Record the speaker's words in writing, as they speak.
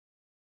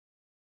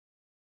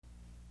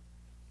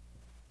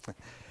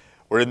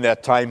We're in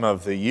that time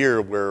of the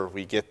year where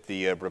we get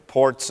the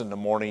reports in the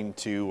morning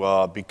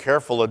to be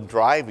careful in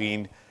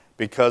driving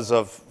because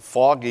of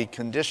foggy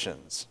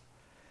conditions.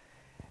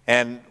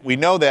 And we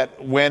know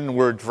that when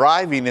we're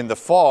driving in the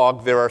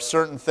fog, there are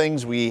certain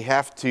things we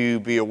have to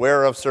be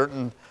aware of,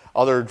 certain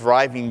other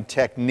driving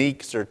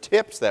techniques or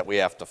tips that we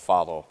have to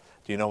follow.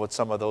 Do you know what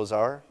some of those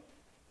are?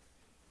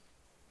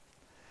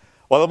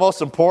 Well, the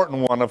most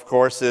important one, of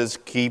course, is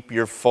keep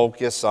your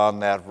focus on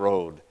that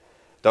road.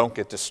 Don't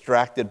get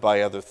distracted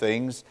by other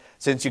things.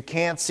 Since you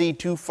can't see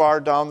too far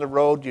down the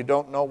road, you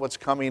don't know what's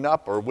coming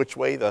up or which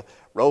way the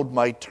road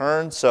might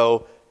turn,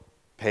 so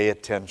pay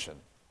attention.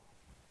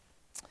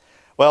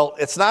 Well,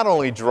 it's not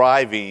only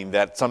driving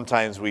that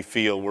sometimes we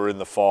feel we're in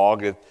the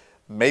fog.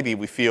 Maybe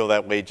we feel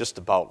that way just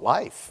about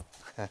life.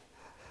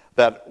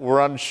 That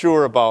we're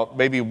unsure about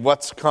maybe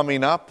what's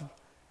coming up,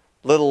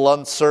 little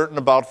uncertain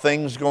about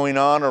things going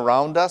on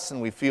around us,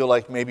 and we feel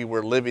like maybe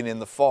we're living in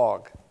the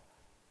fog.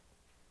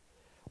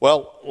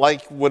 Well,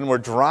 like when we're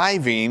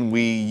driving,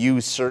 we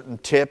use certain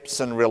tips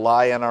and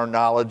rely on our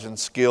knowledge and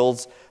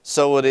skills.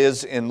 So it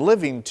is in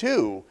living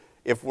too.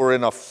 If we're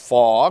in a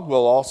fog,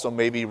 we'll also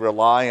maybe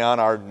rely on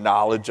our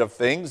knowledge of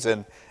things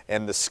and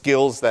the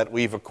skills that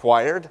we've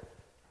acquired.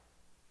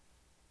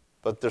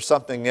 But there's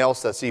something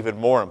else that's even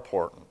more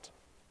important,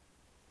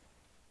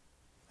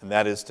 and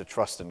that is to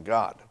trust in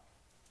God.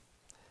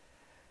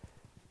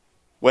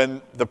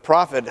 When the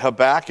prophet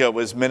Habakkuk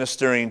was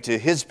ministering to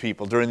his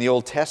people during the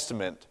Old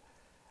Testament,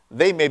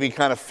 they maybe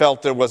kind of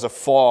felt there was a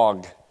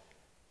fog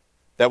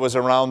that was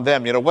around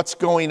them. You know, what's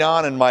going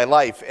on in my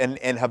life? And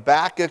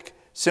Habakkuk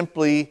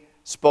simply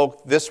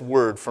spoke this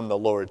word from the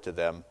Lord to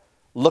them.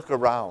 Look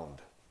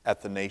around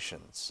at the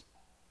nations.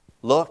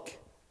 Look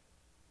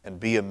and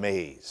be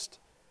amazed.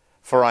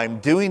 For I'm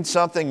doing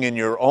something in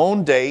your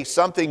own day,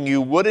 something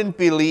you wouldn't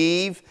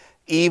believe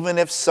even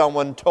if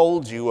someone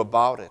told you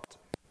about it.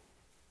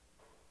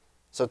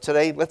 So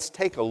today, let's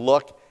take a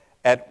look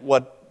at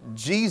what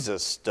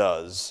Jesus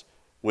does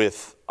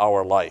with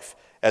our life.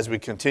 As we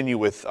continue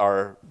with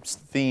our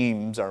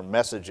themes, our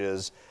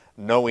messages,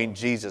 knowing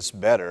Jesus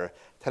better,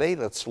 today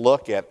let's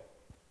look at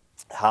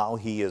how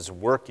he is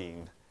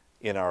working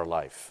in our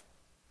life.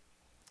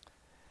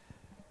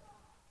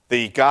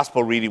 The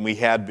gospel reading we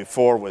had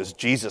before was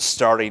Jesus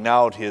starting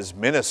out his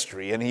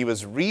ministry, and he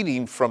was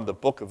reading from the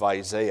book of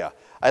Isaiah.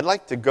 I'd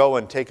like to go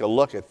and take a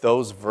look at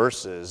those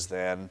verses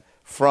then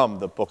from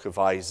the book of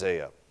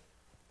Isaiah.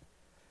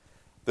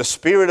 The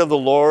Spirit of the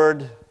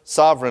Lord,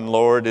 Sovereign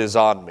Lord, is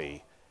on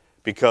me,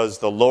 because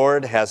the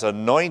Lord has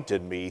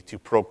anointed me to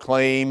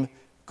proclaim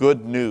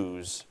good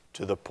news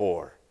to the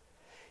poor.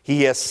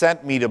 He has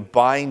sent me to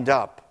bind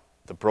up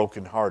the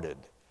brokenhearted,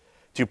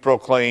 to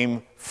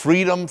proclaim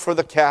freedom for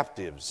the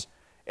captives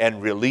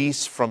and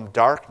release from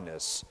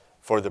darkness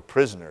for the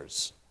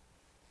prisoners,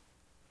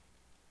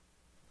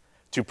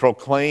 to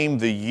proclaim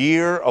the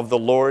year of the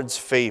Lord's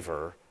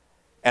favor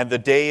and the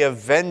day of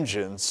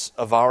vengeance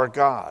of our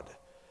God,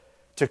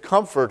 to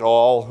comfort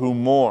all who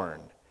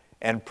mourn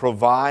and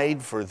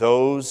provide for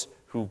those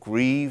who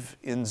grieve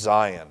in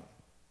Zion,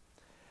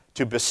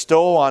 to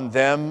bestow on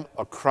them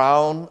a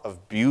crown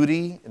of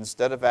beauty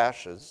instead of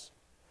ashes,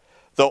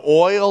 the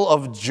oil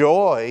of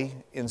joy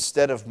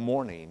instead of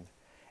mourning,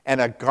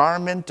 and a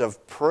garment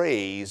of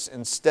praise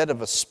instead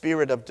of a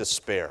spirit of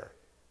despair.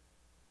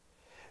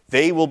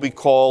 They will be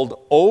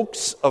called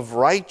oaks of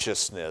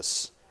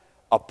righteousness,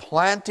 a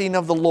planting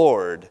of the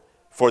Lord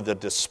for the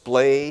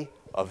display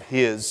of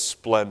his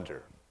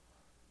splendor.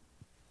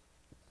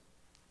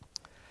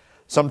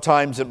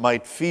 Sometimes it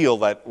might feel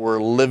that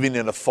we're living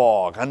in a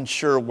fog,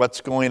 unsure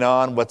what's going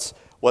on,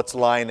 what's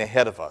lying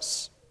ahead of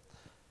us.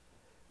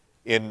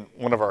 In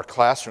one of our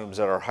classrooms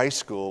at our high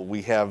school,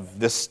 we have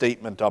this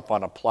statement up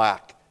on a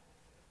plaque.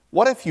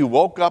 What if you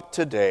woke up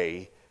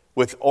today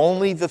with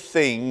only the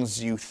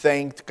things you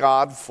thanked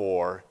God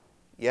for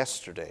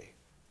yesterday?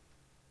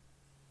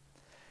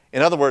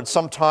 In other words,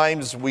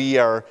 sometimes we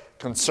are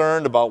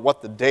concerned about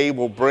what the day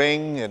will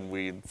bring and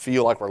we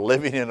feel like we're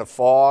living in a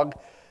fog.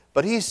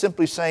 But he's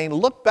simply saying,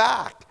 look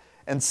back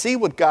and see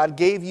what God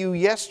gave you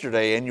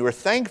yesterday and you were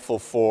thankful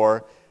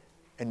for,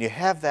 and you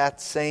have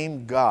that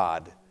same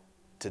God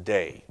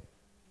today.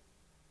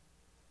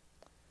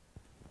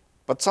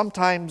 But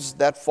sometimes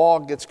that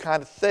fog gets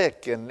kind of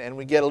thick and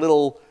we get a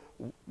little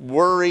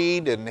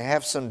worried and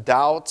have some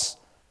doubts.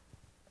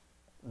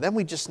 Then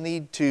we just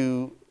need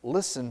to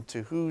listen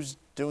to who's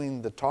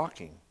doing the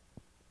talking.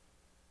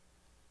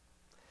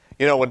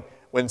 You know,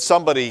 when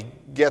somebody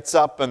gets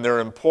up and they're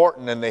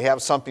important and they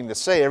have something to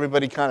say,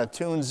 everybody kind of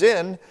tunes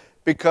in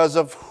because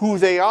of who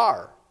they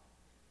are.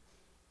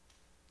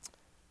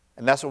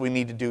 And that's what we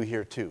need to do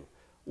here too.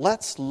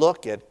 Let's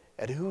look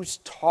at who's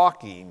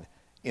talking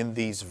in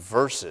these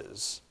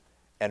verses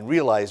and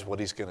realize what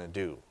he's going to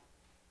do.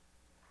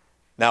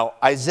 Now,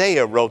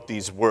 Isaiah wrote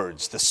these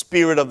words, "The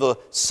Spirit of the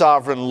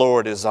Sovereign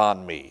Lord is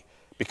on me,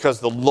 because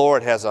the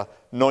Lord has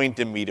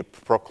anointed me to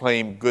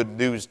proclaim good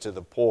news to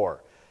the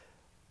poor."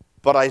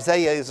 But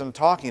Isaiah isn't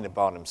talking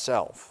about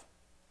himself.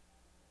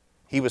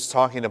 he was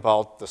talking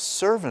about the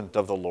servant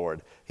of the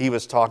Lord. He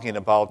was talking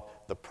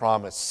about the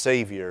promised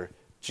Savior,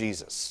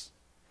 Jesus.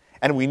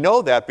 And we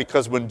know that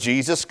because when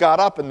Jesus got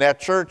up in that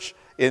church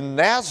in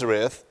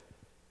Nazareth,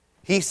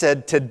 he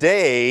said,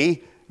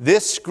 "Today,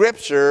 this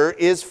scripture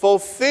is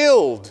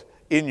fulfilled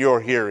in your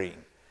hearing."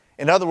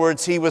 In other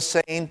words, he was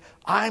saying,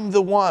 I'm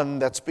the one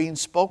that's being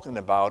spoken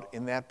about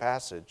in that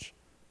passage.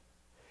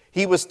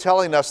 He was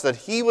telling us that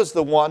he was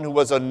the one who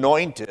was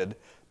anointed,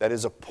 that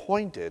is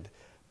appointed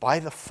by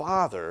the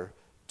Father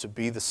to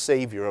be the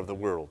Savior of the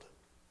world.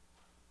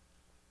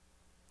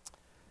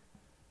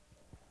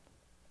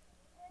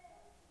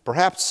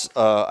 Perhaps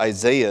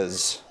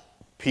Isaiah's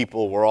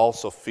people were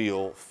also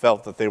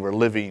felt that they were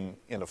living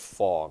in a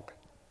fog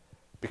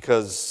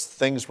because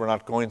things were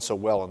not going so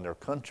well in their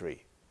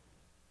country.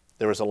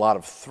 There was a lot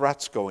of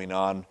threats going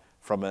on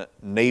from a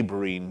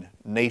neighboring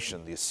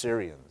nation, the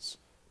Assyrians.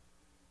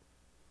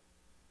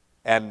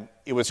 And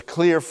it was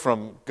clear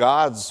from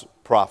God's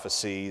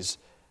prophecies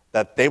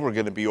that they were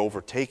going to be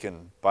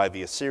overtaken by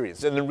the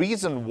Assyrians. And the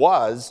reason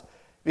was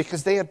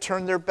because they had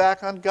turned their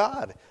back on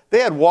God.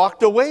 They had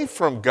walked away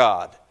from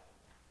God.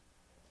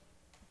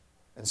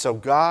 And so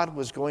God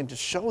was going to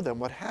show them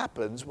what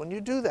happens when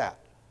you do that.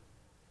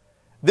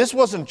 This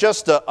wasn't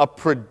just a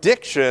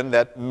prediction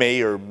that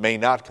may or may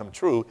not come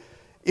true.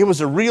 It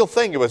was a real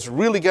thing. It was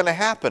really going to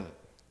happen.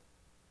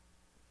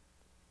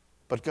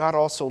 But God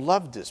also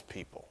loved his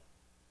people.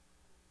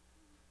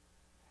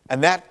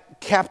 And that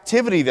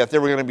captivity that they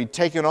were going to be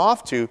taken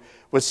off to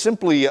was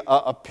simply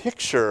a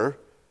picture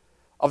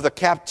of the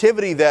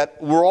captivity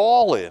that we're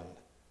all in,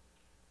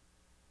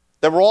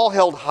 that we're all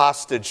held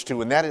hostage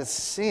to, and that is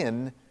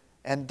sin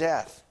and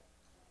death.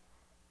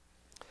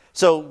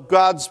 So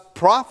God's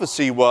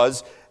prophecy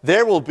was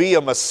there will be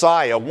a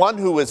Messiah, one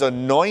who is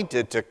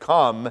anointed to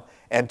come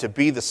and to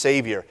be the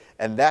Savior,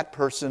 and that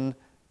person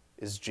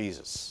is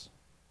Jesus.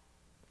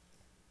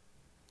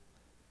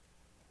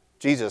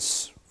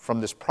 Jesus, from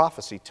this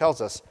prophecy,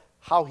 tells us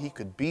how he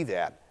could be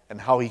that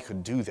and how he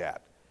could do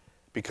that,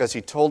 because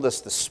he told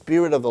us the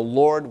Spirit of the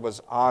Lord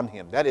was on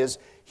him. That is,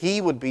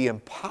 he would be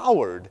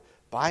empowered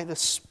by the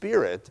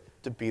Spirit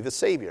to be the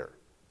Savior.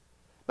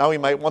 Now we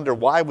might wonder,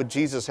 why would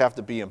Jesus have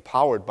to be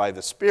empowered by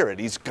the Spirit?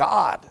 He's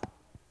God.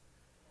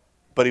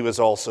 But he was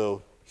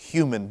also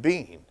human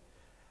being.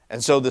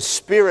 And so the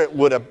Spirit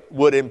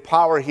would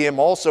empower him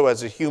also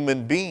as a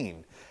human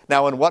being.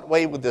 Now, in what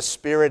way would the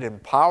Spirit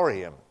empower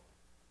him?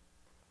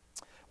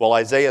 Well,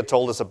 Isaiah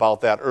told us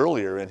about that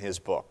earlier in his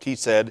book. He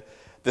said,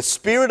 "The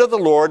Spirit of the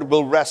Lord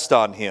will rest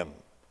on him,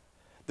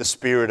 the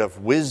Spirit of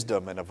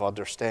wisdom and of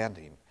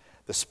understanding,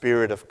 the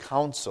Spirit of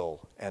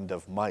counsel and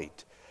of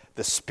might,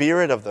 the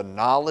Spirit of the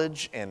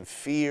knowledge and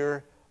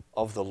fear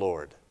of the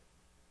Lord."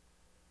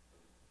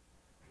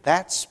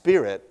 That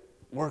Spirit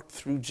worked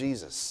through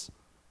Jesus,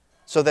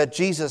 so that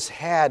Jesus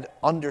had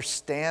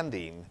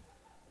understanding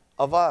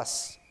of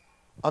us,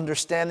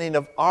 understanding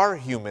of our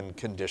human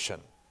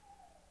condition.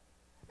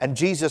 And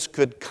Jesus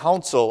could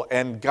counsel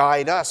and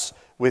guide us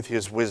with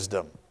his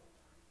wisdom.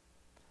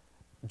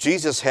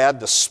 Jesus had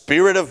the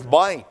Spirit of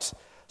might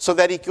so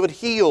that he could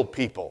heal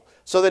people,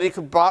 so that he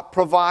could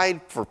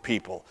provide for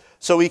people,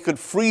 so he could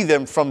free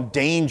them from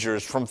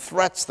dangers, from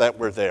threats that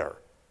were there.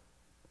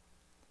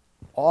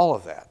 All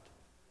of that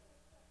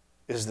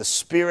is the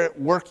Spirit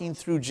working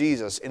through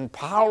Jesus,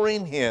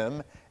 empowering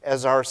him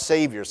as our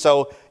Savior.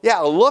 So,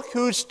 look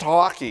who's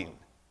talking.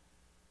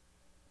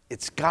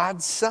 It's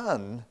God's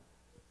Son,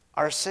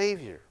 our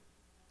Savior.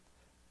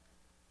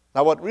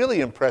 Now, what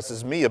really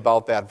impresses me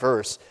about that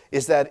verse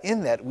is that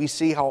in that we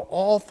see how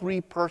all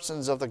three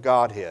persons of the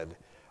Godhead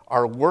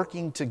are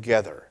working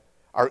together,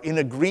 are in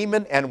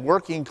agreement and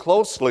working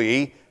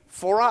closely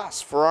for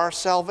us, for our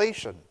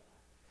salvation.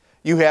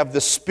 You have the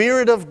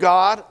Spirit of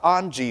God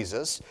on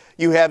Jesus,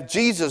 you have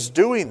Jesus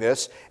doing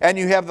this, and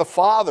you have the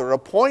Father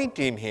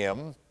appointing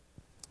him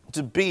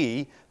to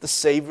be the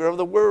Savior of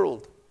the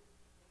world.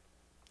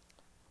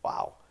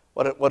 Wow,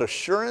 what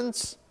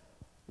assurance,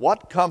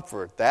 what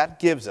comfort that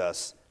gives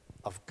us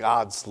of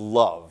God's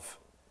love,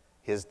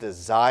 his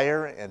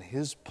desire and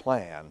his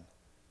plan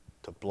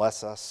to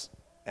bless us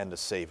and to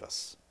save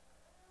us.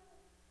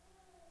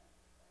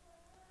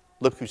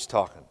 Look who's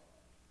talking.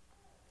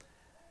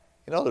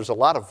 You know, there's a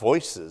lot of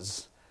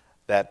voices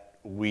that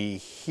we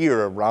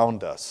hear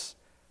around us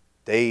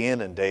day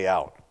in and day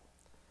out.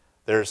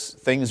 There's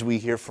things we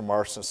hear from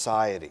our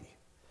society.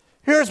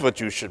 Here's what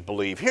you should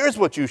believe. Here's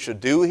what you should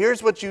do.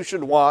 Here's what you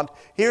should want.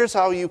 Here's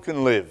how you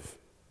can live.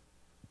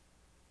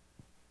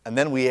 And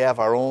then we have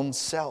our own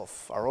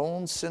self, our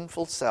own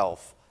sinful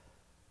self,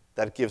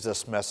 that gives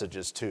us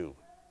messages too.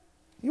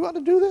 You want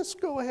to do this?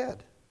 Go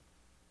ahead.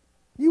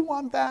 You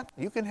want that?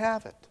 You can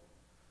have it.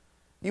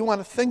 You want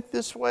to think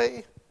this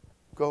way?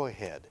 Go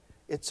ahead.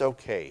 It's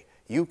okay.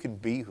 You can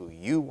be who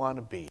you want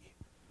to be.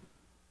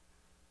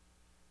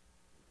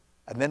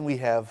 And then we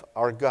have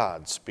our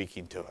God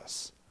speaking to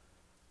us.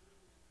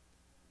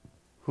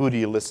 Who do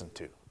you listen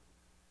to?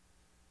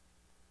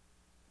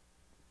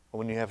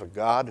 When you have a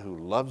God who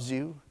loves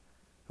you,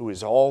 who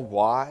is all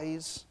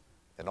wise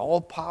and all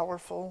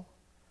powerful,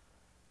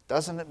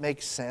 Doesn't it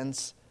make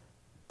sense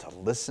to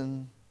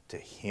listen to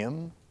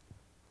him?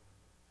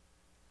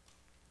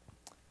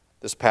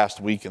 This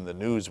past week in the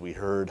news, we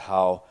heard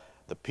how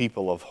the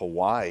people of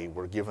Hawaii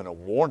were given a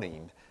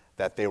warning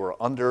that they were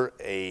under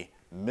a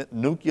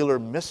nuclear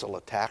missile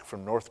attack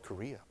from North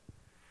Korea.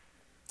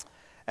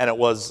 And it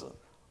was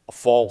a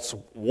false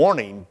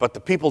warning, but the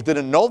people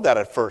didn't know that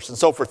at first. And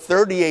so for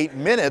 38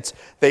 minutes,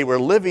 they were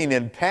living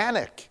in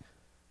panic.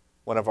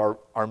 One of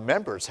our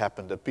members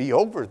happened to be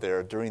over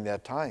there during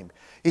that time.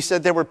 He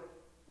said there were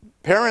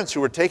parents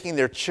who were taking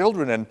their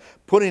children and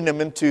putting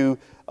them into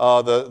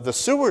the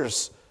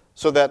sewers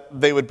so that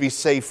they would be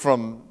safe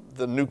from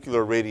the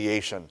nuclear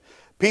radiation.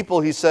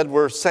 People, he said,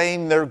 were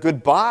saying their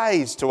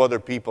goodbyes to other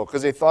people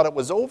because they thought it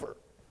was over.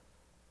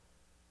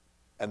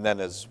 And then,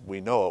 as we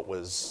know, it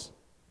was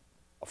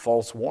a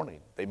false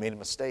warning. They made a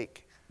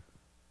mistake.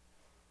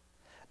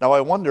 Now,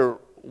 I wonder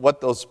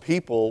what those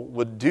people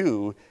would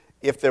do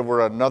if there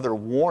were another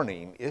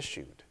warning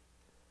issued.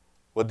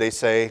 Would they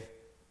say,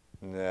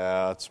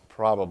 no, it's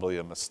probably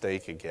a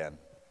mistake again?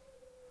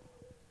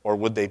 Or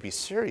would they be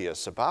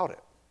serious about it?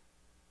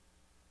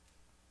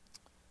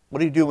 What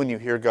do you do when you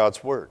hear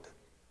God's word?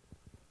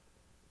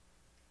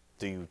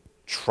 Do you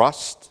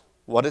trust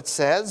what it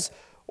says?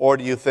 Or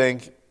do you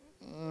think,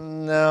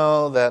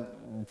 no,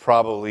 that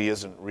probably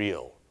isn't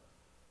real?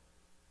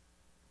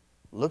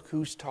 Look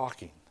who's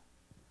talking.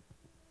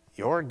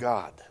 Your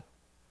God,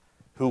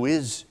 who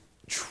is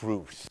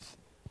truth.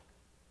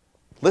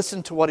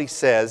 Listen to what he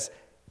says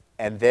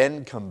and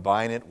then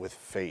combine it with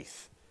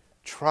faith.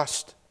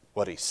 Trust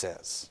what he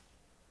says.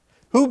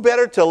 Who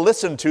better to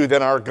listen to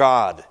than our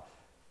God?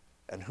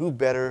 And who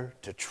better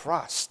to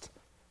trust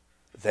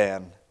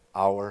than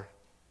our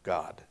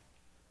God?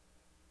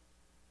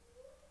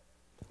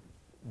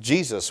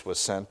 Jesus was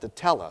sent to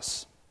tell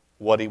us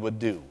what he would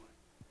do.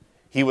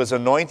 He was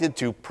anointed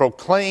to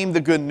proclaim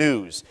the good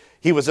news.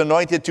 He was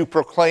anointed to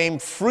proclaim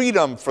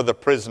freedom for the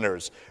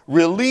prisoners,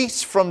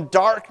 release from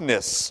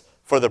darkness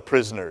for the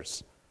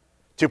prisoners,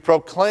 to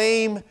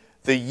proclaim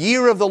the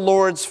year of the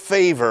Lord's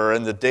favor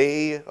and the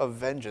day of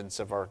vengeance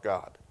of our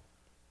God.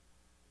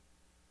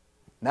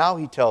 Now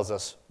he tells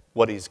us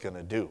what he's going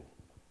to do.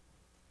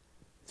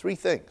 3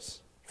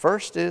 things.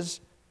 First is,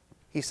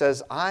 he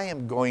says, I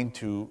am going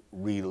to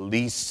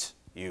release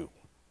you.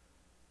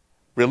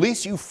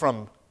 Release you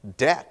from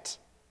debt.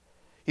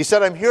 He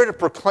said, I'm here to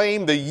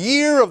proclaim the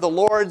year of the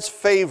Lord's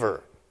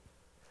favor.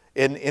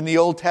 In the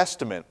Old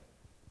Testament,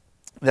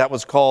 that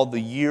was called the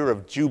year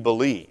of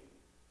Jubilee.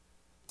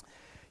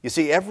 You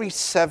see, every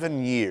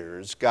 7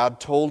 years, God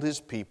told his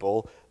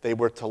people they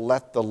were to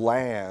let the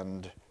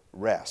land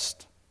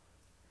rest.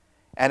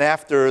 And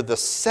after the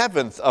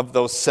 7th of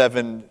those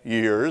 7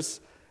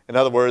 years, in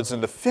other words, in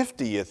the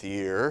 50th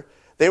year,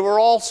 they were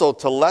also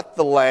to let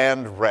the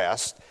land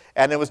rest,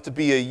 and it was to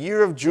be a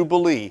year of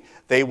Jubilee.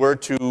 They were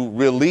to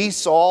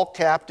release all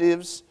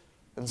captives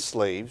and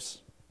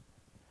slaves.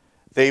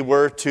 They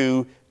were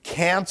to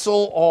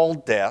cancel all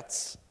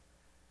debts,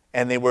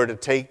 and they were to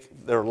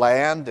take their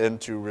land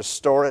and to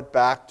restore it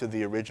back to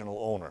the original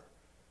owner.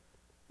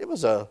 It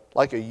was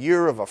like a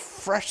year of a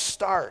fresh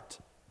start.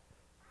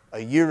 A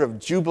year of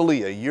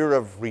jubilee, a year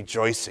of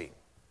rejoicing.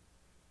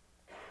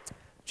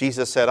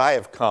 Jesus said, I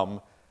have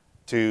come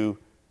to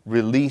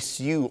release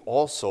you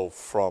also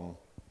from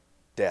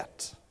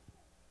debt.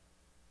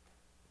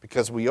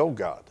 Because we owe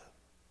God.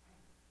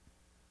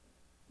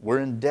 We're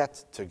in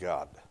debt to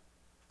God.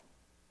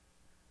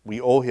 We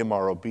owe him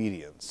our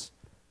obedience,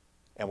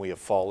 and we have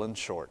fallen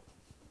short.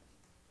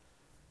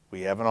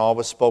 We haven't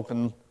always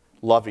spoken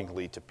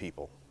lovingly to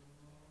people.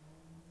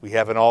 We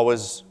haven't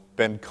always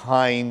been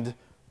kind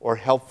or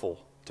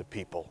helpful to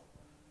people.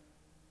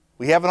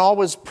 We haven't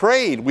always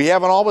prayed. We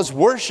haven't always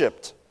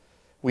worshiped.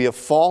 We have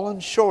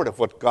fallen short of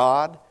what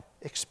God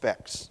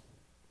expects.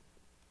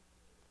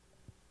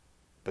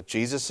 But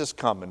Jesus has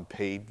come and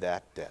paid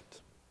that debt.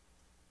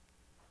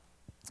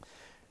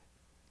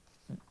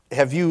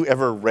 Have you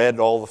ever read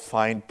all the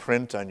fine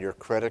print on your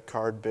credit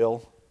card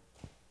bill?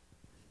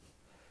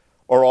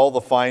 Or all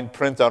the fine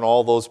print on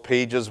all those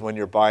pages when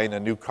you're buying a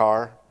new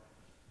car?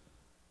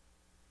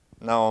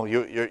 No,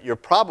 you're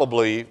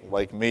probably,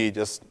 like me,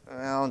 just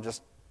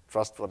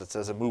trust what it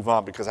says and move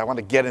on because I want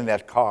to get in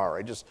that car.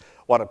 I just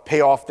want to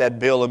pay off that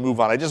bill and move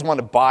on. I just want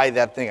to buy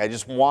that thing. I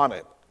just want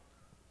it.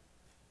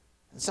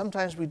 And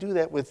sometimes we do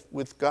that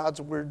with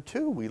God's word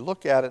too. We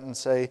look at it and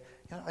say,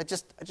 I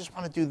just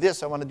want to do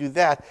this, I want to do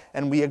that,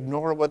 and we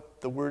ignore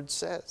what the word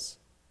says.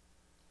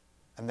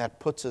 And that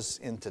puts us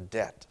into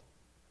debt.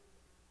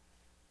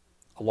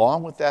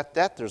 Along with that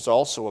debt, there's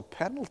also a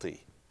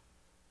penalty.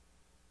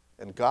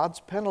 And God's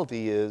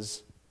penalty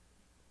is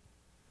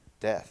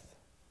death.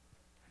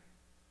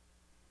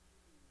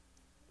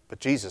 But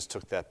Jesus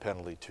took that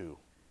penalty too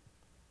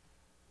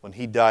when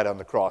he died on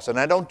the cross. And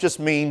I don't just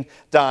mean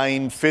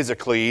dying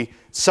physically,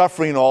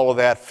 suffering all of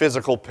that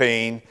physical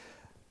pain,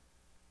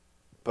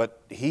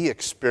 but he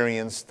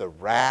experienced the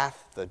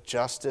wrath, the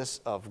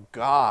justice of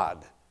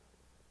God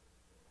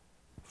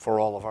for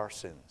all of our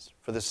sins,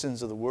 for the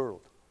sins of the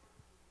world.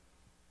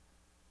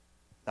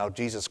 Now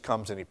Jesus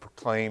comes and he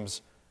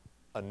proclaims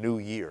a new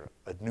year,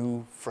 a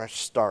new fresh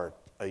start,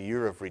 a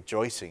year of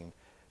rejoicing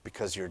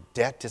because your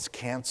debt is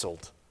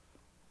canceled.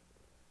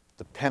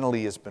 The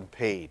penalty has been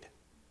paid.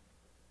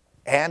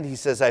 And he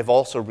says, I've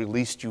also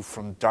released you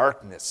from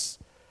darkness.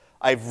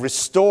 I've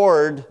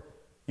restored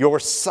your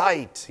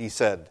sight, he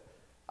said.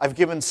 I've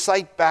given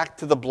sight back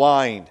to the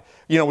blind.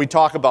 You know, we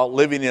talk about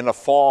living in a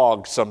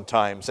fog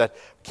sometimes, that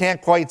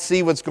can't quite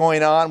see what's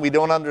going on, we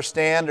don't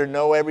understand or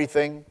know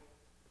everything.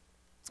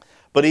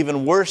 But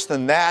even worse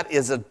than that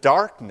is a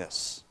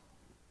darkness.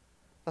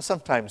 Now,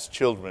 sometimes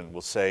children will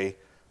say,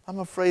 I'm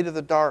afraid of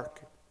the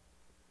dark.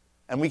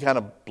 And we kind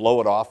of blow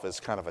it off as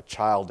kind of a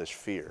childish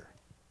fear.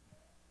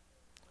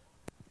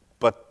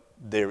 But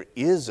there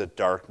is a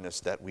darkness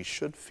that we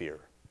should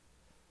fear.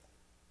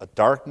 A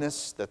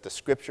darkness that the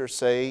Scriptures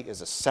say is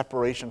a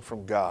separation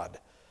from God.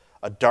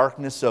 A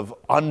darkness of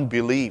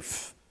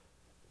unbelief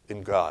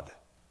in God.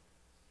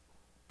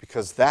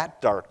 Because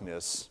that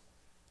darkness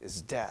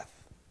is death.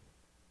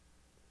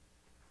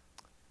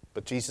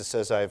 But Jesus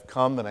says, I have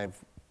come and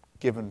I've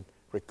given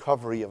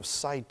recovery of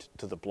sight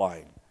to the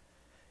blind.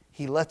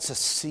 He lets us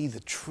see the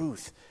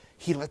truth.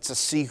 He lets us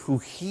see who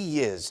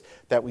He is,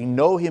 that we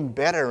know Him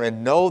better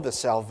and know the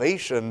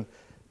salvation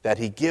that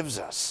He gives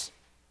us.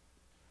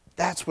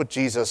 That's what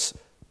Jesus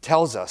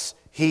tells us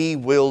He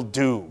will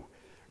do.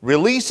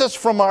 Release us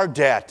from our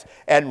debt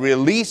and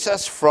release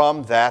us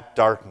from that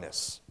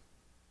darkness.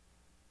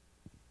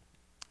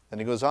 Then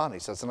He goes on, He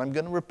says, and I'm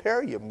going to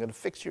repair you. I'm going to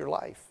fix your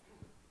life.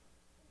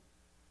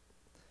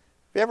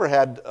 Have you ever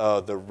had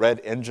the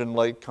red engine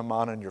light come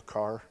on in your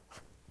car?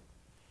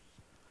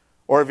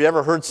 Or have you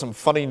ever heard some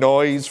funny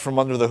noise from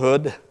under the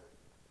hood?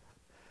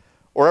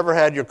 Or ever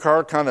had your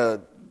car kind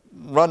of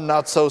run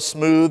not so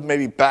smooth,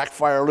 maybe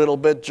backfire a little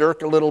bit,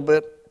 jerk a little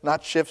bit,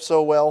 not shift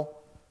so well?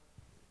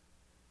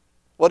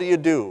 What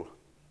do?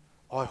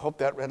 Oh, I hope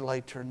that red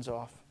light turns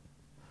off.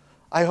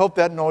 I hope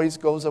that noise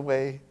goes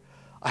away.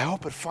 I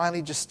hope it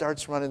finally just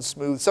starts running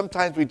smooth.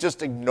 Sometimes we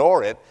just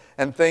ignore it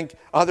and think,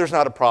 oh, there's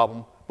not a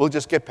problem. We'll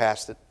just get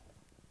past it.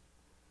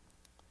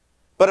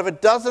 But if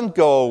it doesn't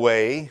go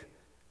away,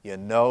 you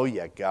know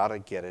you got to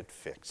get it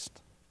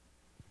fixed.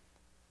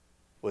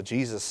 Well,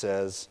 Jesus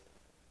says,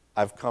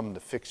 I've come to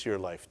fix your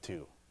life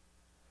too.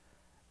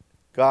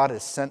 God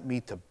has sent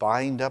me to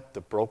bind up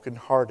the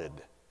brokenhearted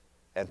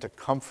and to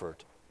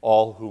comfort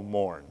all who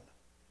mourn.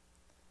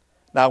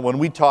 Now, when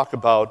we talk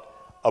about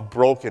a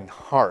broken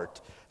heart,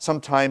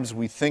 sometimes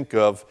we think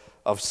of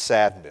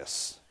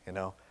sadness, you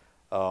know.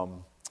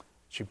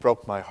 She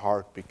broke my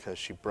heart because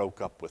she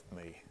broke up with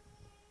me.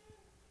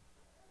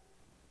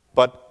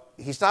 But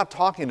he's not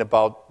talking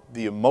about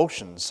the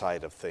emotion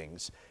side of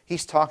things.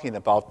 He's talking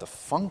about the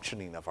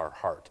functioning of our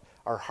heart.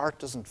 Our heart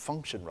doesn't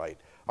function right.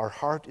 Our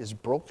heart is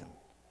broken.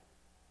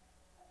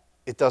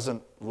 It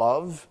doesn't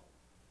love.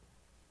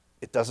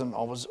 It doesn't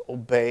always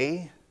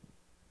obey.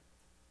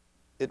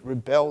 It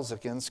rebels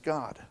against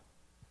God.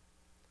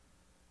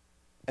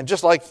 And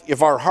just like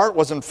if our heart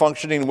wasn't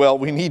functioning well,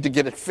 we need to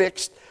get it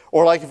fixed.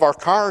 Or like if our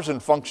car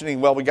isn't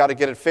functioning well, we got to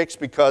get it fixed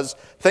because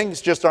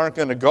things just aren't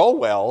going to go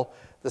well.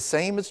 The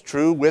same is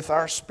true with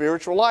our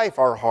spiritual life,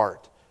 our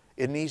heart.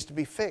 It needs to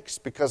be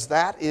fixed because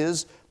that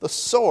is the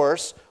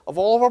source of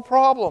all of our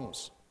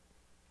problems.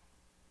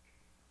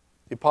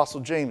 The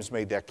Apostle James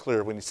made that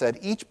clear when he said,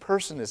 each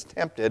person is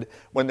tempted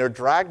when they're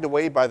dragged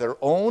away by their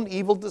own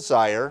evil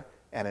desire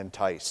and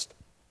enticed.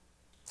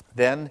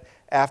 Then,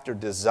 after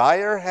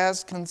desire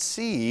has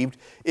conceived,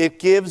 it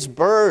gives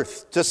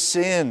birth to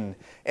sin.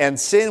 And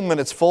sin, when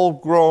it's full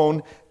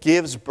grown,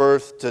 gives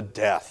birth to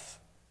death.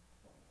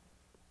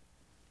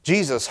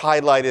 Jesus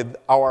highlighted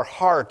our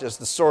heart as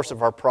the source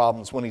of our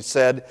problems when he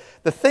said,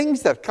 the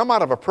things that come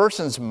out of a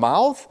person's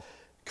mouth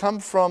come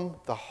from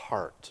the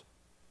heart,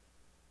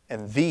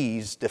 and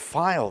these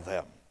defile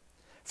them.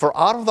 For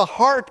out of the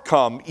heart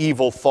come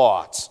evil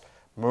thoughts,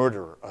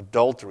 murder,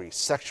 adultery,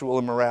 sexual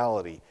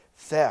immorality,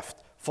 theft,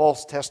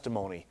 false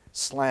testimony,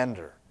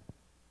 slander.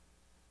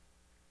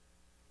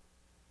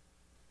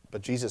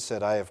 But Jesus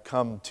said, I have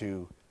come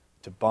to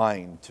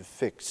bind, to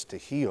fix, to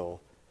heal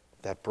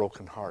that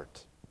broken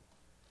heart.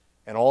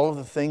 And all of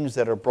the things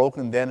that are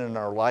broken then in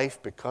our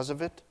life because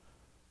of it,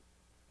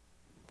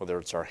 whether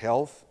it's our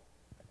health,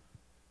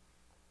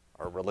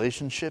 our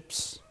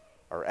relationships,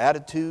 our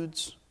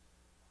attitudes,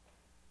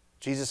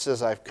 Jesus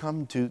says, I've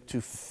come to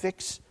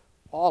fix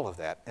all of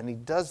that. And he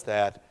does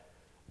that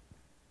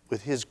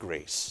with his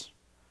grace,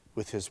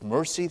 with his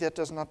mercy that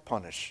does not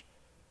punish,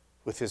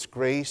 with his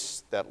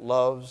grace that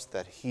loves,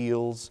 that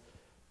heals,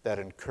 that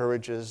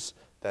encourages,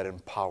 that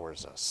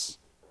empowers us.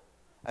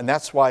 And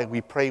that's why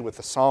we pray with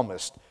the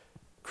psalmist,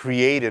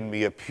 create in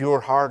me a pure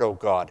heart, O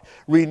God.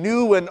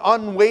 Renew an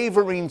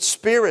unwavering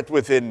spirit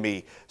within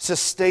me.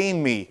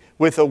 Sustain me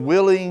with a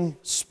willing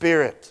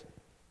spirit.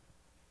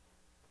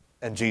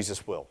 And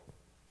Jesus will.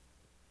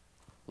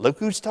 Look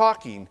who's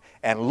talking,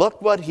 and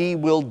look what he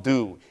will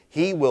do.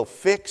 He will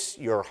fix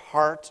your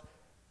heart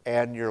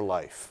and your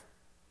life.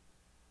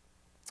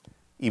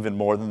 Even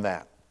more than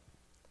that,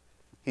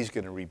 he's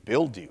going to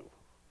rebuild you.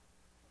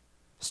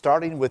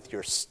 starting with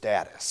your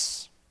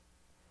status.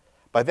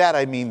 By that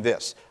I mean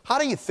this. How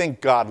do you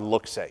think God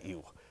looks at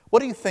you?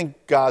 What do you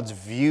think God's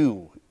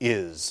view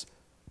is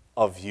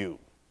of you?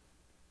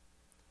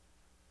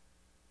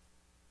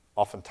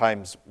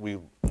 Oftentimes we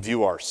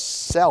view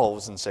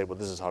ourselves and say, well,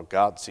 this is how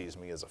God sees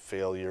me, as a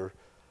failure.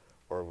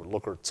 Or we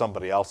look at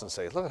somebody else and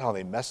say, look at how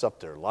they mess up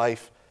their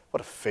life. What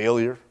a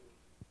failure.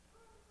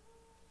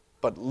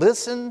 But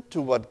listen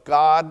to what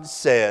God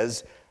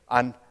says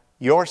on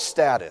your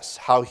status,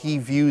 how he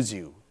views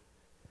you.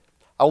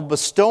 I will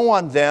bestow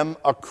on them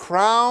a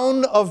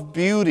crown of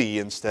beauty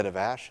instead of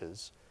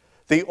ashes,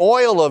 the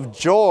oil of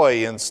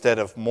joy instead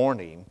of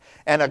mourning,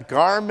 and a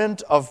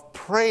garment of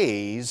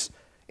praise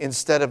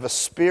instead of a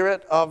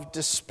spirit of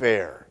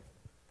despair.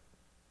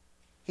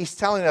 He's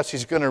telling us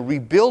he's going to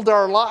rebuild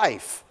our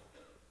life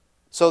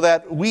so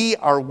that we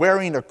are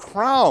wearing a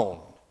crown.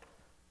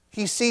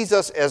 He sees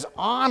us as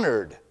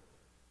honored,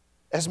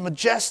 as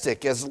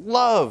majestic, as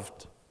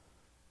loved,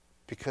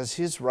 because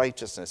his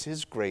righteousness,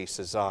 his grace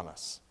is on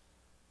us.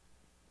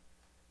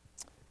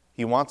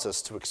 He wants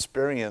us to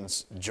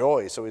experience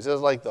joy. So he says,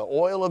 like the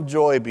oil of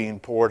joy being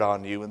poured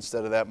on you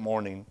instead of that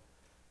mourning.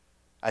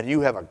 And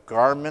you have a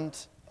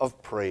garment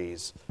of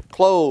praise.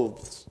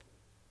 Clothes.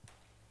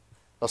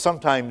 Now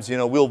sometimes,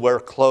 we'll wear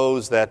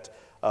clothes that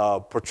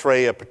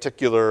portray a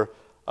particular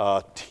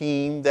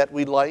team that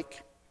we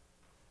like.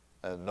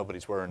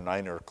 Nobody's wearing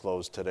Niner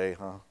clothes today,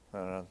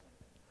 huh?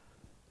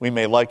 We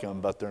may like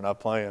them, but they're not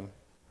playing.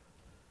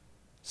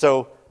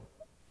 So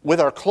with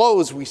our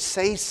clothes, we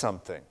say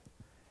something.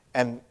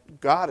 And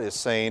God is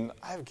saying,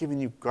 I've given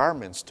you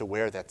garments to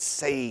wear that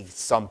say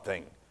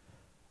something.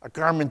 A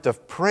garment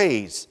of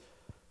praise.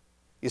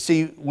 You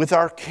see, with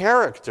our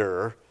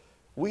character,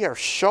 we are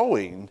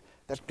showing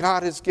that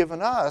God has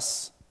given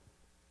us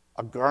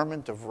a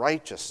garment of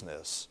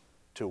righteousness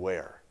to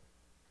wear.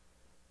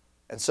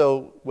 And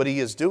so what he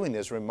is doing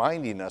is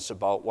reminding us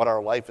about what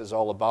our life is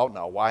all about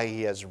now, why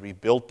he has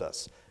rebuilt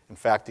us. In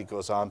fact, he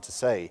goes on to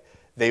say,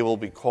 they will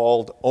be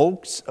called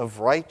oaks of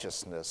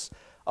righteousness,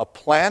 a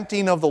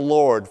planting of the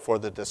Lord for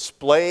the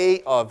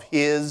display of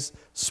his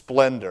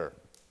splendor.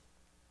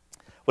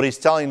 What he's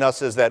telling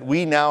us is that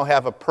we now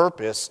have a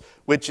purpose,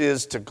 which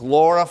is to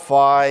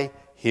glorify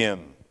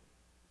him.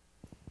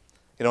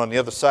 On the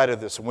other side of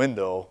this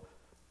window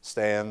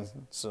stand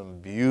some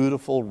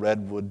beautiful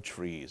redwood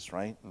trees,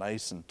 right?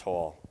 Nice and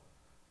tall.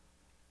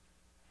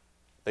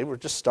 They were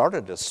just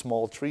started as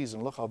small trees,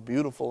 and look how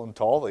beautiful and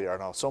tall they are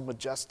now, so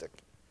majestic.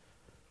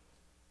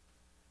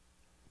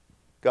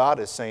 God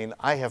is saying,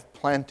 I have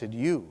planted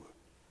you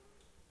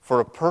for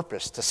a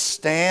purpose, to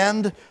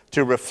stand,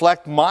 to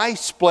reflect my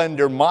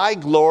splendor, my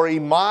glory,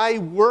 my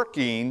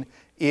working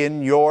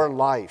in your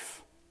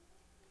life.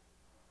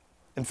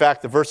 In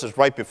fact, the verses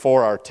right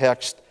before our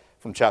text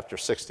from chapter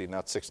 60,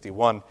 not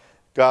 61,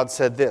 God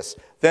said this,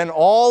 then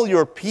all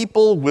your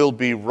people will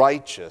be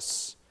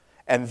righteous,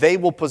 and they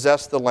will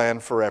possess the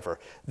land forever.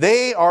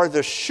 They are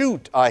the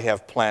shoot I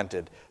have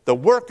planted, the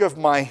work of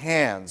my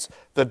hands,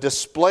 the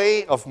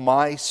display of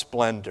my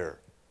splendor.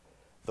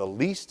 The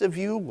least of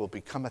you will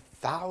become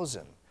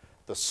 1,000,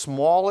 the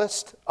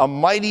smallest a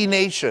mighty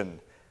nation.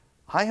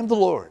 I am the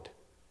Lord,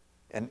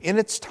 and in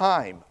its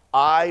time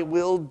I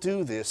will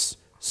do this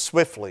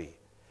swiftly.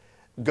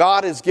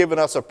 God has given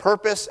us a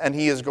purpose, and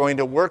he is going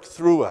to work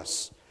through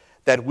us,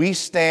 that we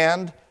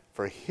stand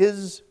for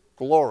his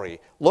glory.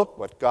 Look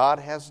what God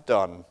has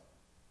done,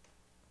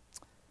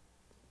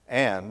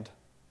 and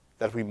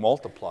that we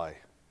multiply.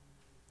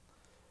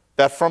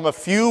 That from a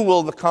few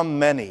will become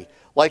many,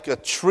 like a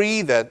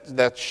tree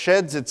that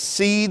sheds its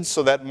seeds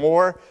so that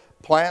more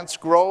plants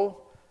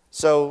grow.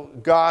 So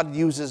God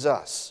uses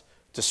us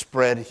to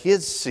spread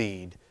his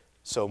seed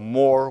so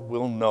more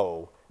will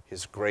know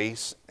his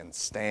grace and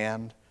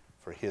stand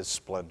for his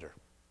splendor.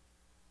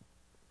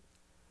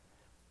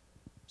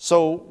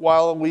 So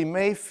while we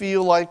may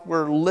feel like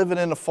we're living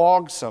in a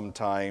fog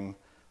sometime,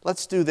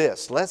 let's do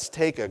this. Let's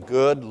take a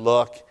good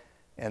look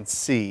and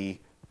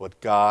see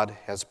what God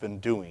has been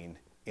doing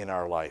in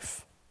our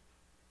life.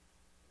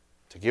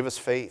 To give us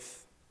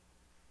faith,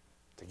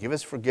 to give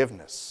us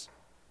forgiveness,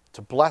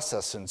 to bless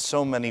us in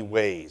so many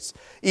ways.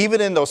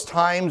 Even in those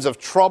times of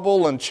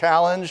trouble and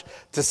challenge,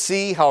 to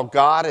see how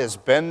God has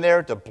been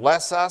there to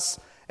bless us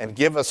and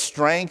give us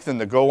strength and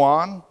to go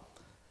on.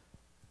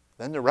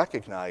 Then to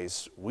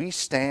recognize we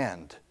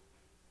stand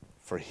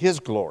for his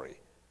glory,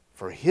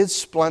 for his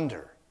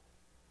splendor,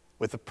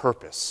 with a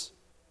purpose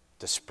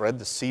to spread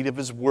the seed of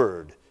his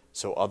word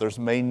so others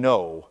may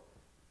know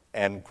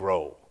and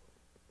grow.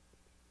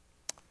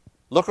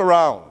 Look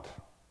around.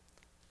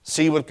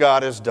 See what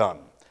God has done.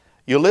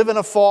 You live in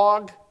a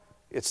fog,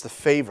 it's the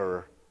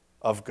favor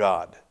of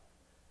God.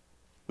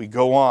 We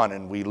go on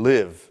and we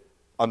live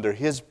under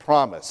his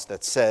promise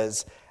that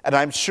says, and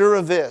I'm sure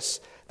of this,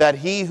 that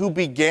he who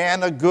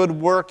began a good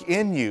work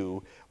in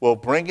you will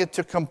bring it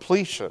to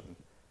completion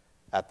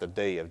at the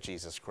day of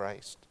Jesus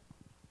Christ.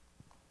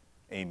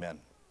 Amen.